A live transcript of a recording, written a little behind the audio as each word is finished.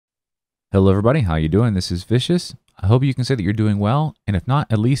Hello everybody, how you doing? This is Vicious. I hope you can say that you're doing well, and if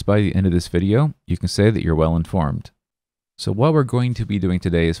not, at least by the end of this video, you can say that you're well informed. So what we're going to be doing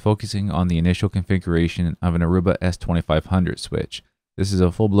today is focusing on the initial configuration of an Aruba S2500 switch. This is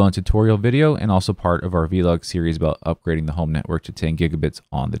a full-blown tutorial video and also part of our vlog series about upgrading the home network to 10 gigabits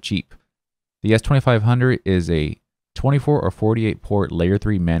on the cheap. The S2500 is a 24 or 48 port layer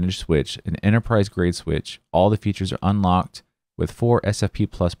 3 managed switch, an enterprise grade switch. All the features are unlocked with 4 SFP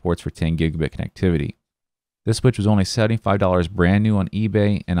Plus ports for 10 gigabit connectivity. This switch was only $75 brand new on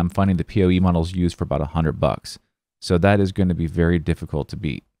eBay, and I'm finding the PoE models used for about $100. So that is going to be very difficult to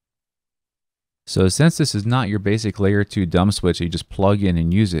beat. So since this is not your basic layer 2 dumb switch that you just plug in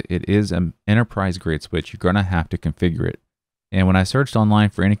and use it, it is an enterprise grade switch. You're going to have to configure it. And when I searched online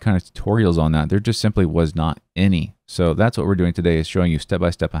for any kind of tutorials on that, there just simply was not any. So that's what we're doing today, is showing you step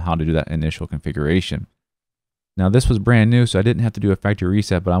by step on how to do that initial configuration. Now this was brand new, so I didn't have to do a factory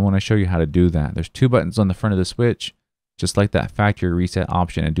reset, but I want to show you how to do that. There's 2 buttons on the front of the switch, just like that factory reset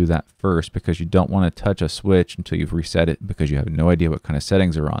option, and do that first because you don't want to touch a switch until you've reset it because you have no idea what kind of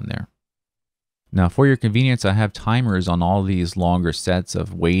settings are on there. Now for your convenience, I have timers on all these longer sets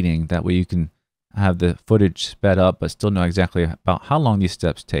of waiting. That way you can have the footage sped up but still know exactly about how long these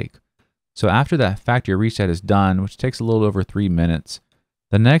steps take. So after that factory reset is done, which takes a little over 3 minutes,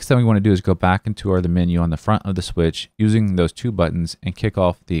 the next thing we want to do is go back into the menu on the front of the switch using those 2 buttons and kick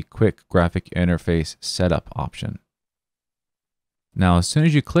off the quick graphic interface setup option. Now, as soon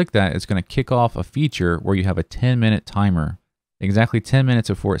as you click that, it's going to kick off a feature where you have a 10-minute timer, exactly 10 minutes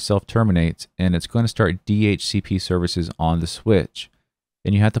before it self-terminates, and it's going to start DHCP services on the switch.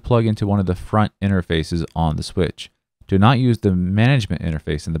 And you have to plug into one of the front interfaces on the switch. Do not use the management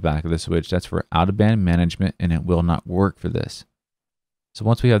interface in the back of the switch. That's for out-of-band management, and it will not work for this. So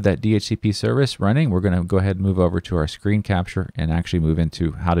once we have that DHCP service running, we're going to go ahead and move over to our screen capture and actually move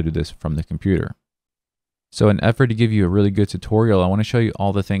into how to do this from the computer. So in an effort to give you a really good tutorial, I want to show you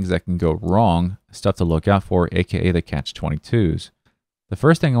all the things that can go wrong, stuff to look out for, aka the catch-22s. The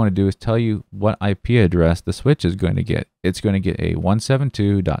first thing I want to do is tell you what IP address the switch is going to get. It's going to get a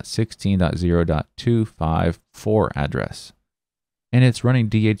 172.16.0.254 address. And it's running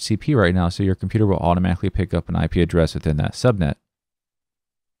DHCP right now, so your computer will automatically pick up an IP address within that subnet.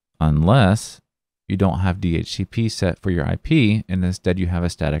 Unless you don't have DHCP set for your IP and instead you have a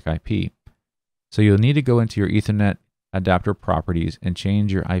static IP. So you'll need to go into your Ethernet adapter properties and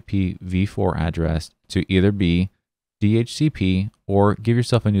change your IPv4 address to either be DHCP or give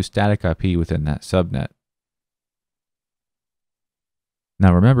yourself a new static IP within that subnet.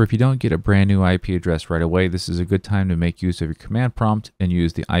 Now remember, if you don't get a brand new IP address right away, this is a good time to make use of your command prompt and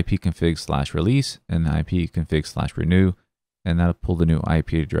use the ipconfig/release and the ipconfig/renew. And that'll pull the new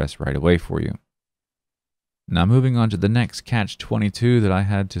IP address right away for you. Now moving on to the next catch-22 that I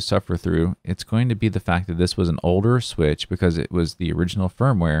had to suffer through, it's going to be the fact that this was an older switch because it was the original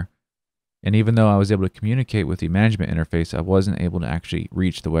firmware. And even though I was able to communicate with the management interface, I wasn't able to actually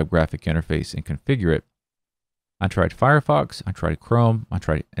reach the web graphic interface and configure it. I tried Firefox, I tried Chrome, I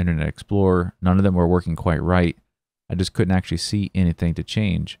tried Internet Explorer. None of them were working quite right. I just couldn't actually see anything to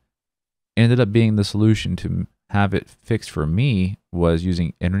change. It ended up being the solution to have it fixed for me was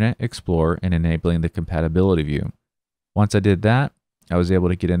using Internet Explorer and enabling the compatibility view. Once I did that, I was able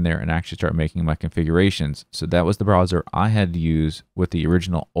to get in there and actually start making my configurations. So that was the browser I had to use with the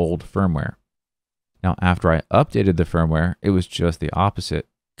original old firmware. Now, after I updated the firmware, it was just the opposite.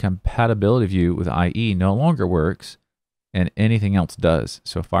 Compatibility view with IE no longer works and anything else does.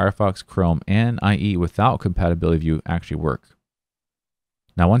 So Firefox, Chrome, and IE without compatibility view actually work.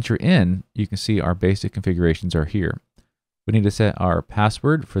 Now, once you're in, you can see our basic configurations are here. We need to set our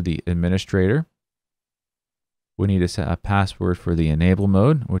password for the administrator. We need to set a password for the enable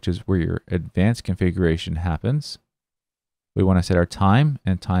mode, which is where your advanced configuration happens. We want to set our time,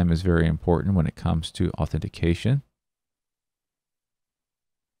 and time is very important when it comes to authentication.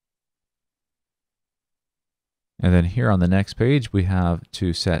 And then here on the next page, we have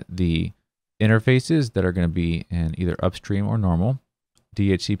to set the interfaces that are going to be in either upstream or normal.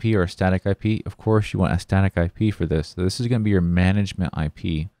 DHCP or static IP. Of course, you want a static IP for this. So this is going to be your management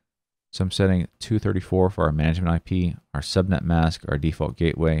IP. So I'm setting 234 for our management IP, our subnet mask, our default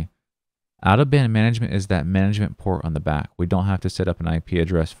gateway. Out-of-band management is that management port on the back. We don't have to set up an IP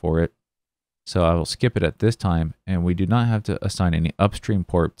address for it. So I will skip it at this time, and we do not have to assign any upstream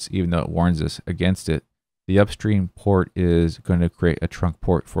ports, even though it warns us against it. The upstream port is going to create a trunk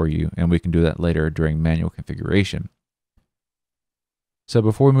port for you, and we can do that later during manual configuration. So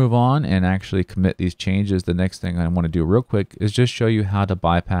before we move on and actually commit these changes, the next thing I want to do real quick is just show you how to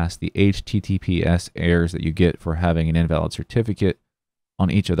bypass the HTTPS errors that you get for having an invalid certificate on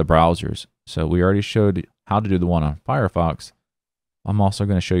each of the browsers. So we already showed how to do the one on Firefox. I'm also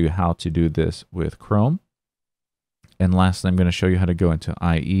going to show you how to do this with Chrome. And lastly, I'm going to show you how to go into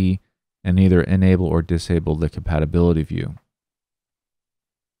IE and either enable or disable the compatibility view.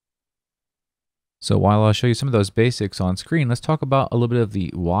 So while I'll show you some of those basics on screen, let's talk about a little bit of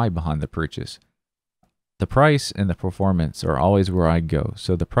the why behind the purchase. The price and the performance are always where I go.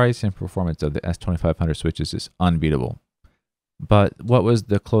 So the price and performance of the S2500 switches is unbeatable. But what was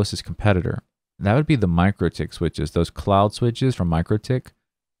the closest competitor? That would be the Mikrotik switches, those cloud switches from Mikrotik,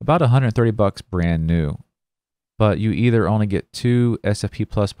 about $130 brand new. But you either only get 2 SFP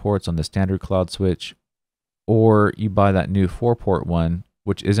Plus ports on the standard cloud switch, or you buy that new 4-port one,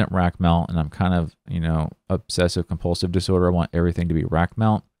 which isn't rack mount, and I'm kind of, obsessive compulsive disorder. I want everything to be rack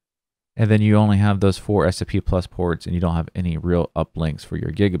mount. And then you only have those 4 SFP Plus ports, and you don't have any real uplinks for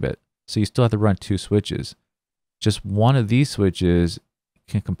your gigabit. So you still have to run 2 switches. Just one of these switches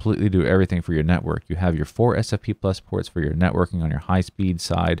can completely do everything for your network. You have your 4 SFP Plus ports for your networking on your high-speed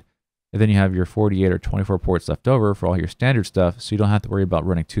side, and then you have your 48 or 24 ports left over for all your standard stuff, so you don't have to worry about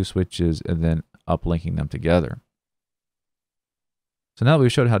running 2 switches and then uplinking them together. So now that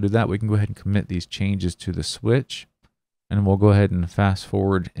we've showed how to do that, we can go ahead and commit these changes to the switch, and we'll go ahead and fast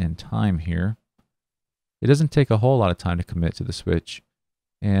forward in time here. It doesn't take a whole lot of time to commit to the switch,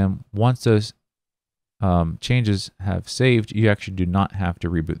 and once those changes have saved, you actually do not have to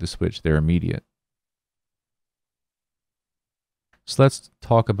reboot the switch. They're immediate. So let's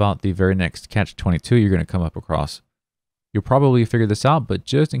talk about the very next catch-22 you're going to come up across. You'll probably figure this out, but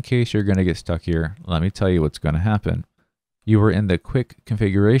just in case you're going to get stuck here, let me tell you what's going to happen. You were in the quick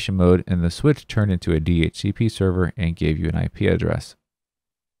configuration mode and the switch turned into a DHCP server and gave you an IP address.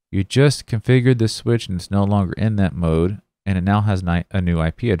 You just configured the switch and it's no longer in that mode, and it now has a new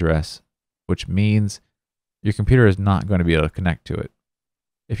IP address, which means your computer is not going to be able to connect to it.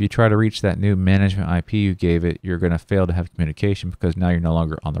 If you try to reach that new management IP you gave it, you're going to fail to have communication because now you're no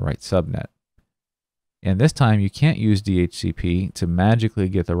longer on the right subnet. And this time you can't use DHCP to magically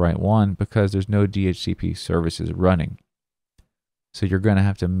get the right one because there's no DHCP services running. So you're going to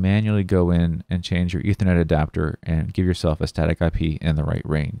have to manually go in and change your Ethernet adapter and give yourself a static IP in the right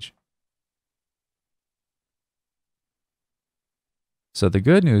range. So the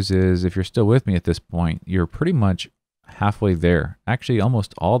good news is, if you're still with me at this point, you're pretty much halfway there, actually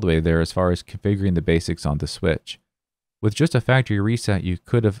almost all the way there as far as configuring the basics on the switch. With just a factory reset, you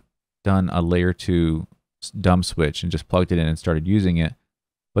could have done a layer 2 dumb switch and just plugged it in and started using it,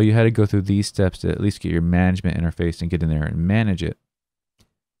 but you had to go through these steps to at least get your management interface and get in there and manage it.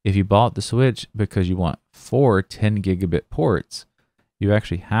 If you bought the switch because you want 4 10 gigabit ports, you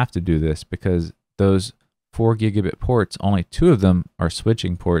actually have to do this because those 4 gigabit ports, only 2 of them are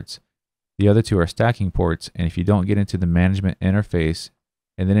switching ports. The other 2 are stacking ports. And if you don't get into the management interface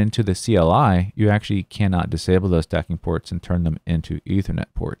and then into the CLI, you actually cannot disable those stacking ports and turn them into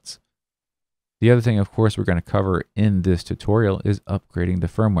Ethernet ports. The other thing, of course, we're going to cover in this tutorial is upgrading the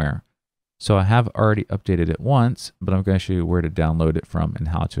firmware. So I have already updated it once, but I'm going to show you where to download it from and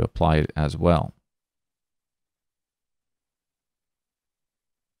how to apply it as well.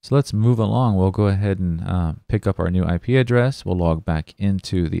 So let's move along. We'll go ahead and pick up our new IP address. We'll log back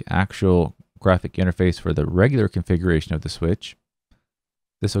into the actual graphic interface for the regular configuration of the switch.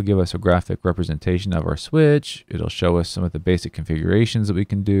 This will give us a graphic representation of our switch. It'll show us some of the basic configurations that we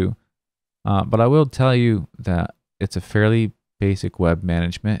can do. But I will tell you that it's a fairly basic web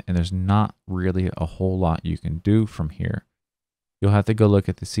management, and there's not really a whole lot you can do from here. You'll have to go look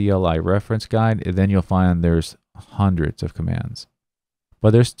at the CLI reference guide, and then you'll find there's hundreds of commands.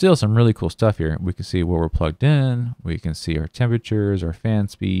 But there's still some really cool stuff here. We can see where we're plugged in. We can see our temperatures, our fan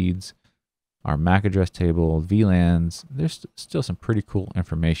speeds, our MAC address table, VLANs. There's still some pretty cool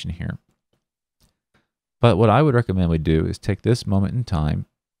information here. But what I would recommend we do is take this moment in time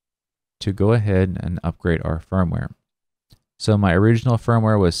to go ahead and upgrade our firmware. So my original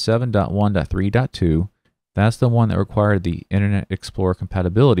firmware was 7.1.3.2. That's the one that required the Internet Explorer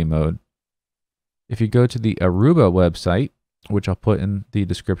compatibility mode. If you go to the Aruba website, which I'll put in the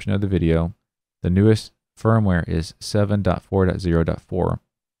description of the video, the newest firmware is 7.4.0.4.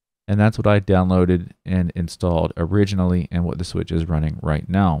 And that's what I downloaded and installed originally and what the switch is running right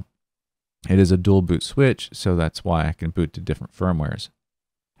now. It is a dual boot switch, so that's why I can boot to different firmwares.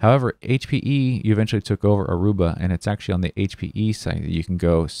 However, HPE eventually took over Aruba, and it's actually on the HPE site that you can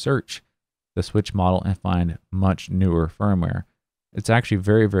go search the switch model and find much newer firmware. It's actually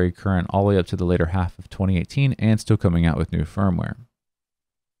very, very current all the way up to the later half of 2018 and still coming out with new firmware.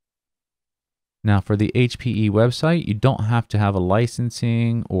 Now for the HPE website, you don't have to have a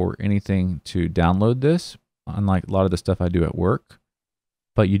licensing or anything to download this, unlike a lot of the stuff I do at work.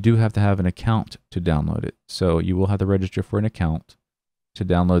 but you do have to have an account to download it. So you will have to register for an account to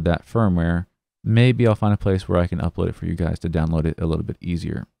download that firmware. Maybe I'll find a place where I can upload it for you guys to download it a little bit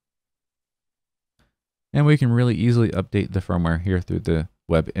easier. And we can really easily update the firmware here through the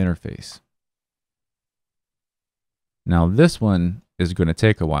web interface. Now this one is going to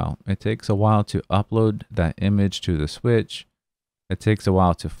take a while. It takes a while to upload that image to the switch. It takes a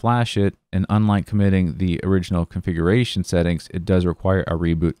while to flash it, and unlike committing the original configuration settings, it does require a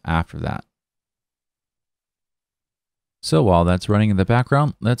reboot after that. So while that's running in the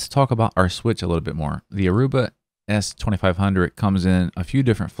background, let's talk about our switch a little bit more. The Aruba S2500 comes in a few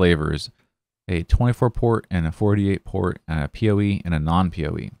different flavors, a 24 port and a 48 port, and a PoE and a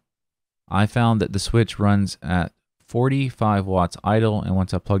non-PoE. I found that the switch runs at 45 watts idle, and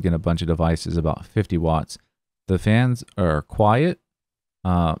once I plugged in a bunch of devices, about 50 watts. The fans are quiet,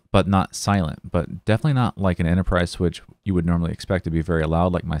 but not silent, but definitely not like an enterprise switch you would normally expect to be very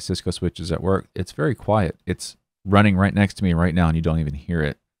loud, like my Cisco switches at work. It's very quiet. It's running right next to me right now, and you don't even hear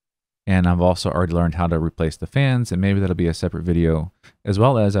it. And I've also already learned how to replace the fans, and maybe that'll be a separate video, as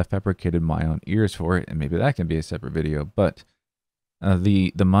well as I've fabricated my own ears for it, and maybe that can be a separate video. But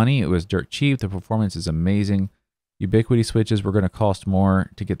the money, it was dirt cheap. The performance is amazing. Ubiquiti switches were going to cost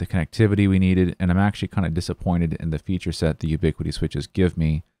more to get the connectivity we needed, and I'm actually kind of disappointed in the feature set the Ubiquiti switches give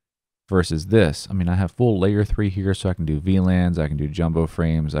me versus this. I mean, I have full layer 3 here, so I can do VLANs, I can do jumbo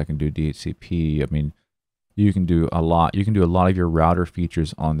frames, I can do DHCP. I mean, you can do a lot. You can do a lot of your router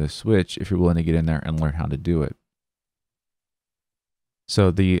features on this switch if you're willing to get in there and learn how to do it.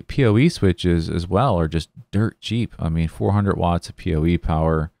 So the PoE switches as well are just dirt cheap. I mean, 400 watts of PoE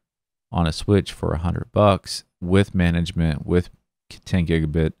power on a switch for $100 with management, with 10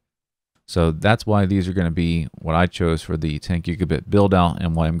 gigabit. So that's why these are going to be what I chose for the 10 gigabit build out,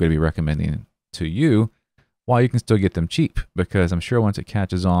 and why I'm going to be recommending to you why you can still get them cheap, because I'm sure once it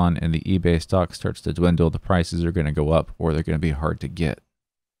catches on and the eBay stock starts to dwindle, the prices are going to go up, or they're going to be hard to get.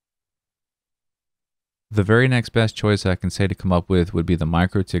 The very next best choice I can say to come up with would be the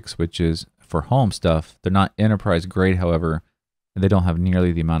Mikrotik switches for home stuff. They're not enterprise grade, however, and they don't have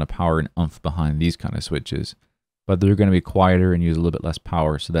nearly the amount of power and oomph behind these kind of switches, but they're going to be quieter and use a little bit less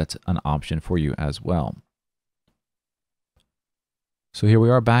power, so that's an option for you as well. So here we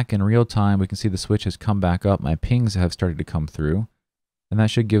are back in real time. We can see the switch has come back up. My pings have started to come through, and that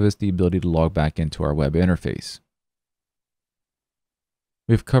should give us the ability to log back into our web interface.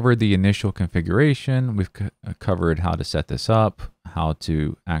 We've covered the initial configuration. We've covered how to set this up, how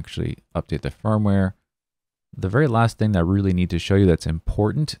to actually update the firmware. The very last thing that I really need to show you that's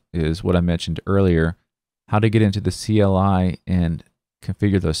important is what I mentioned earlier, how to get into the CLI and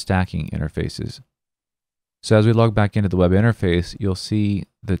configure those stacking interfaces. So as we log back into the web interface, you'll see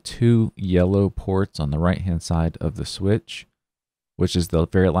the 2 yellow ports on the right-hand side of the switch, which is the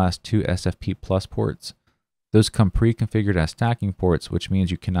very last 2 SFP plus ports. Those come pre-configured as stacking ports, which means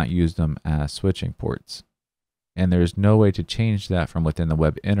you cannot use them as switching ports. And there's no way to change that from within the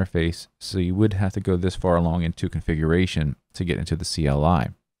web interface, so you would have to go this far along into configuration to get into the CLI.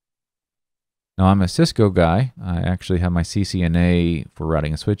 Now, I'm a Cisco guy. I actually have my CCNA for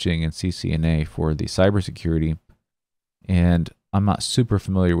routing and switching and CCNA for the cybersecurity, and I'm not super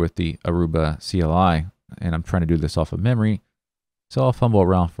familiar with the Aruba CLI, and I'm trying to do this off of memory, so I'll fumble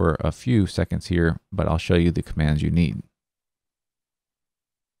around for a few seconds here, but I'll show you the commands you need.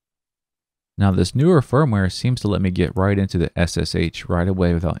 Now, this newer firmware seems to let me get right into the SSH right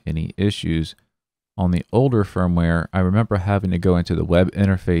away without any issues. On the older firmware, I remember having to go into the web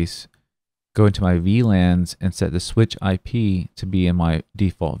interface, go into my VLANs, and set the switch IP to be in my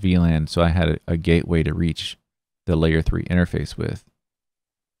default VLAN, so I had a gateway to reach the layer 3 interface with.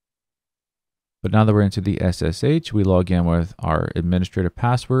 But now that we're into the SSH, we log in with our administrator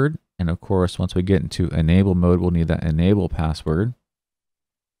password, and of course, once we get into enable mode, we'll need that enable password.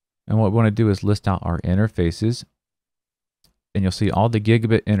 And what we want to do is list out our interfaces, and you'll see all the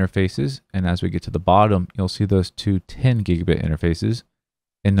gigabit interfaces, and as we get to the bottom, you'll see those 2 10 gigabit interfaces.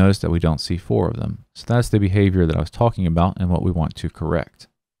 And notice that we don't see 4 of them. So that's the behavior that I was talking about and what we want to correct.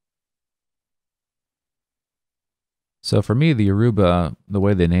 So for me, the Aruba, the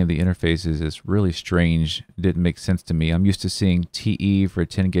way they name the interfaces is really strange. It didn't make sense to me. I'm used to seeing TE for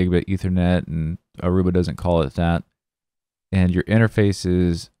 10 gigabit Ethernet, and Aruba doesn't call it that. And your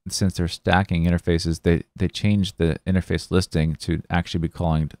interfaces, since they're stacking interfaces, they changed the interface listing to actually be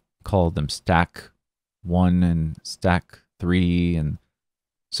call them stack 1 and stack 3, and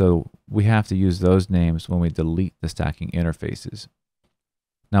so we have to use those names when we delete the stacking interfaces.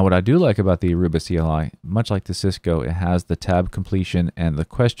 Now, what I do like about the Aruba CLI, much like the Cisco, it has the tab completion and the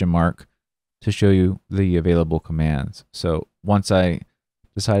question mark to show you the available commands. So once I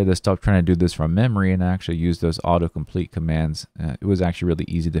decided to stop trying to do this from memory and actually use those autocomplete commands. It was actually really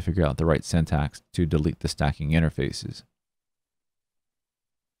easy to figure out the right syntax to delete the stacking interfaces.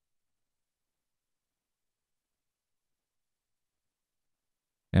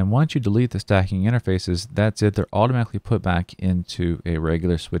 And once you delete the stacking interfaces, that's it. They're automatically put back into a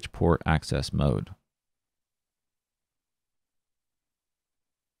regular switch port access mode.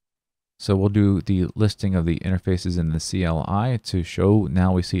 So we'll do the listing of the interfaces in the CLI to show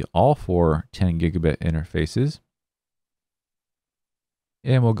now we see all 4 10 gigabit interfaces.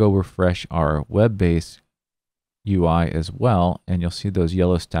 And we'll go refresh our web-based UI as well. And you'll see those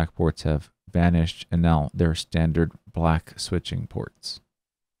yellow stack ports have vanished and now they're standard black switching ports.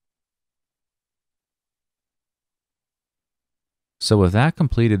 So with that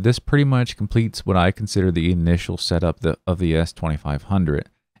completed, this pretty much completes what I consider the initial setup of the S2500.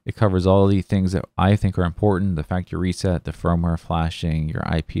 It covers all the things that I think are important: the factory reset, the firmware flashing, your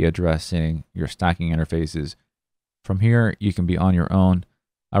IP addressing, your stacking interfaces. From here, you can be on your own.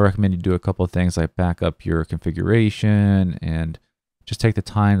 I recommend you do a couple of things like back up your configuration and just take the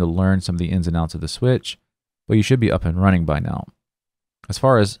time to learn some of the ins and outs of the switch, but you should be up and running by now. As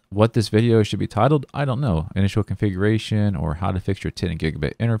far as what this video should be titled, I don't know. Initial configuration, or how to fix your 10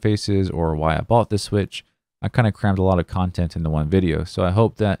 gigabit interfaces, or why I bought this switch. I kind of crammed a lot of content into one video. So I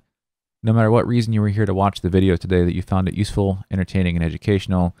hope that no matter what reason you were here to watch the video today, that you found it useful, entertaining, and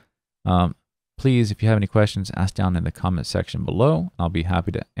educational. Please, if you have any questions, ask down in the comment section below. I'll be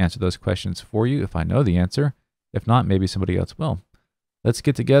happy to answer those questions for you if I know the answer. If not, maybe somebody else will. Let's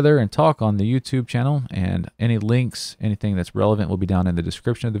get together and talk on the YouTube channel, and any links, anything that's relevant will be down in the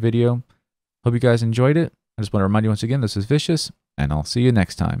description of the video. Hope you guys enjoyed it. I just want to remind you once again, this is Vicious, and I'll see you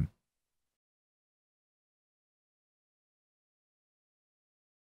next time.